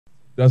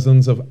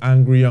Dozens of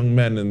angry young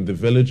men in the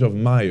village of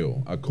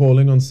Mayo are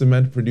calling on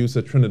cement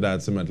producer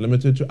Trinidad Cement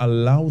Limited to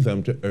allow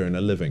them to earn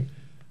a living.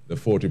 The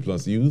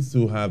 40-plus youths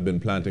who have been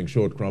planting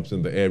short crops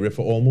in the area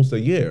for almost a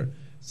year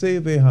say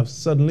they have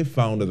suddenly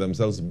found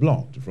themselves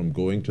blocked from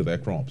going to their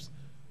crops.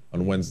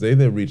 On Wednesday,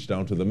 they reached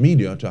out to the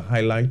media to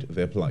highlight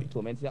their plight.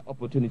 So many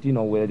opportunity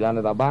now where the land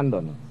is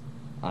abandoned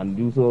and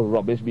due to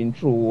rubbish being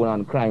thrown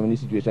and crime in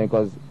this situation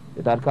because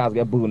the third cars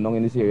get burned down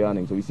in this area.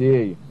 So we say,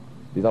 hey,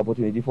 there's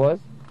opportunity for us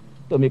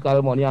to make all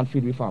the money and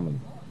feed the family.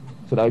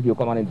 So that people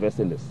come and invest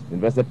in this.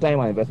 Invest the time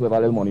and invest with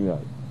all the money we have.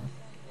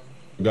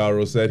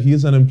 Figaro said he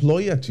is an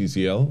employee at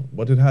TCL,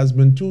 but it has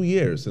been 2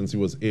 years since he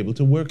was able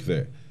to work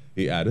there.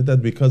 He added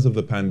that because of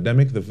the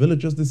pandemic, the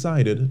villagers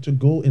decided to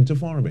go into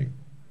farming.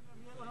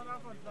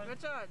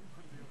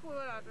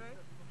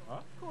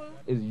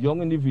 It's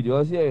young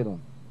individuals here, you know,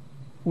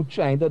 who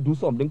trying to do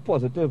something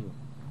positive.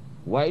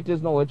 Why it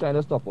is now we're trying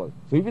to stop us.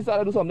 So if we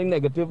start to do something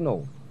negative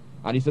now,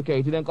 and the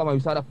security then come and we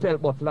start to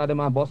pelt bottle at them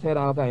and bust head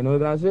and you know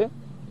what I'm saying?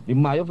 The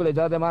Mayo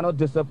villagers, them are not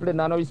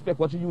disciplined and not respect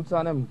what you youths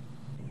on them.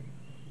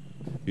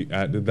 He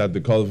added that the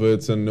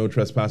culverts and no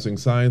trespassing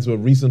signs were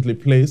recently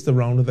placed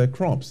around their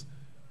crops.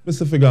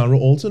 Mr. Figaro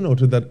also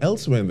noted that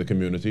elsewhere in the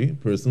community,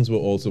 persons were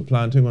also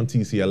planting on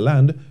TCL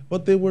land,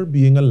 but they were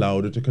being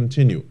allowed to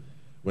continue.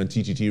 When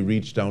TTT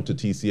reached out to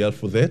TCL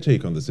for their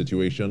take on the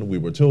situation, we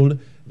were told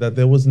that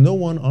there was no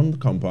one on the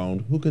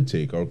compound who could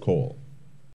take our call.